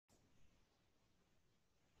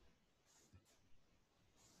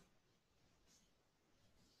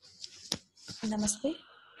Namaste.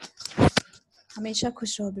 हमेशा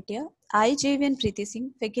खुश रहो बिटिया. I, JVN Preeti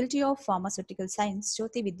Singh, Faculty of Pharmaceutical Science,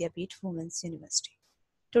 JVWU-Nasopulmonary Women's University.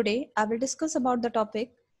 Today, I will discuss about the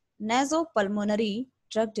topic Nasopulmonary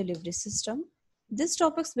Drug Delivery System. This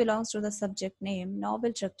topic belongs to the subject name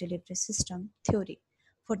Novel Drug Delivery System Theory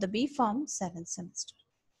for the B.Pharm 7th semester.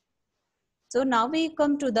 So now we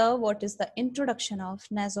come to the what is the introduction of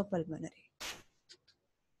nasopulmonary.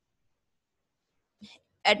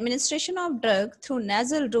 Administration of drug through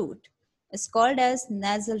nasal route is called as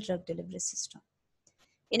nasal drug delivery system.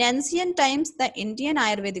 In ancient times, the Indian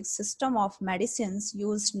Ayurvedic system of medicines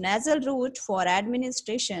used nasal route for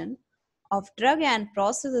administration of drug and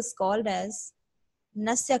process is called as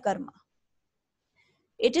Nasya Karma.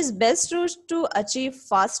 It is best route to achieve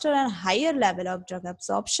faster and higher level of drug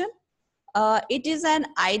absorption. It is an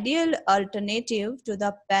ideal alternative to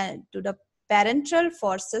the parenteral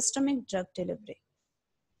for systemic drug delivery.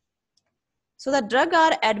 So the drug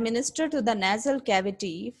are administered to the nasal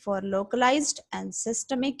cavity for localized and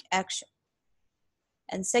systemic action.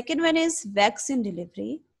 And second one is vaccine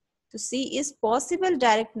delivery. To see is possible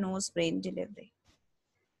direct nose brain delivery.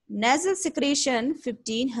 Nasal secretion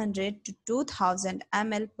 1500 to 2000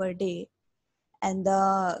 ml per day. And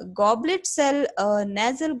the goblet cell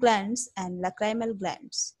nasal glands and lacrimal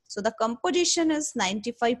glands. So the composition is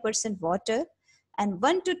 95% water and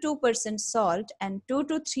 1 to 2% salt and 2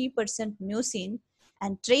 to 3% mucin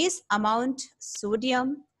and trace amount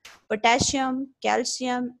sodium, potassium,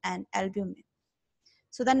 calcium and albumin.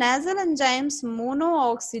 So the nasal enzymes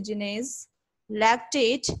monooxygenase,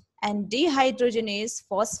 lactate and dehydrogenase,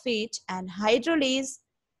 phosphate and hydrolase,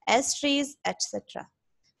 esterase, etc.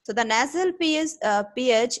 So the nasal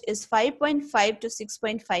pH is 5.5 to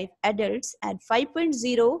 6.5 adults and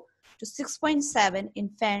 5.0 to 6.7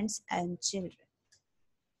 infants and children.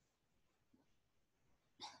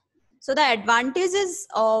 So the advantages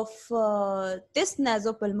of this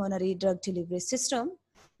nasopulmonary drug delivery system: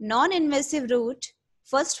 non-invasive route,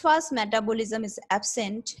 fast metabolism is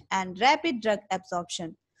absent, and rapid drug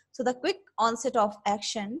absorption. So the quick onset of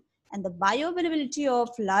action and the bioavailability of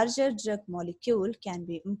larger drug molecule can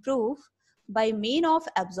be improved by mean of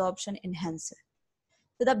absorption enhancer.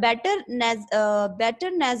 So the better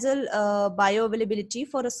nasal bioavailability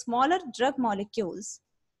for a smaller drug molecules,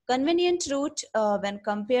 convenient route when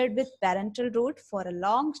compared with parenteral route for a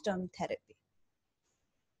long-term therapy.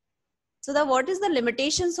 So what is the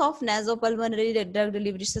limitations of nasopulmonary drug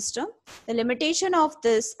delivery system? The limitation of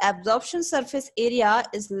this absorption surface area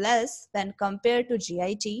is less when compared to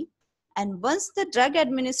GIT, and once the drug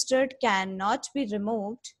administered cannot be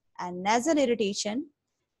removed, and nasal irritation,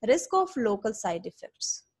 risk of local side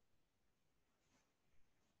effects.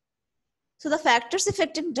 So the factors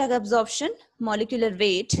affecting drug absorption: molecular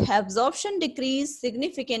weight. Absorption decreases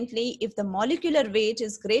significantly if the molecular weight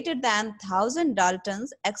is greater than 1000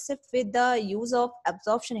 Daltons, except with the use of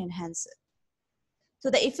absorption enhancer. So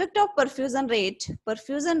the effect of perfusion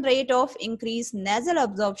rate of increased nasal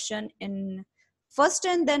absorption in first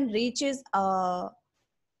and then reaches a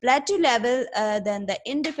plateau level than the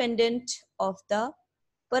independent of the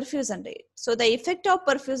perfusion rate. So the effect of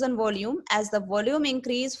perfusion volume: as the volume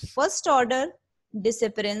increase, first order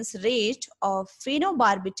disappearance rate of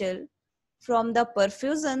phenobarbital from the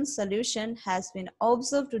perfusion solution has been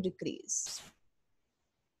observed to decrease.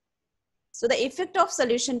 So the effect of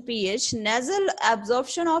solution pH: nasal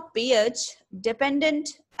absorption of pH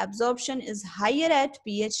dependent absorption is higher at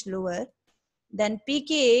pH lower than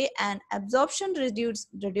pKa, and absorption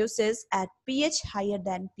reduces at pH higher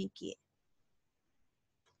than pKa.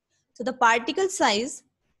 So the particle size: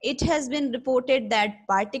 it has been reported that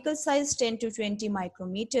particle size 10 to 20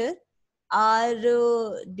 micrometer are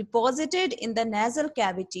deposited in the nasal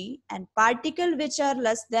cavity, and particles which are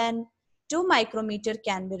less than 2 micrometer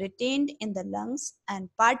can be retained in the lungs, and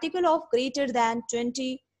particles of greater than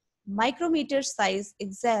 20 micrometer size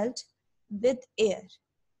exhaled with air.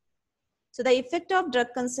 So the effect of drug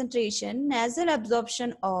concentration: nasal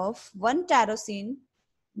absorption of one tyrosine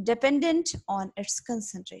dependent on its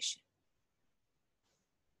concentration.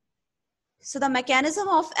 So the mechanism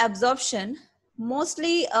of absorption: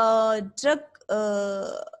 mostly drug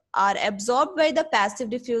are absorbed by the passive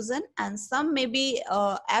diffusion, and some may be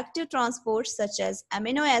active transport such as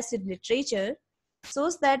amino acid. Literature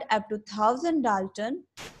shows that up to 1000 Dalton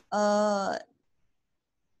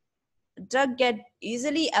drug get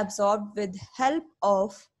easily absorbed with help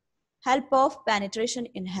of penetration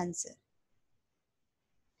enhancer.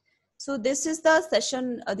 So this is the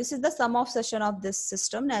session, this is the sum of session of this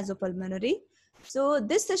system, nasopulmonary. So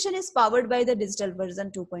this session is powered by the digital version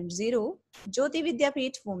 2.0,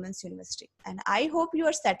 JVWU-Nasopulmonary Women's University. And I hope you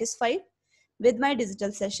are satisfied with my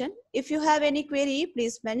digital session. If you have any query,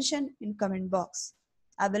 please mention in comment box.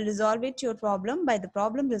 I will resolve it your problem by the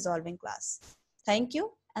problem resolving class. Thank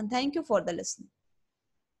you, and thank you for the listening.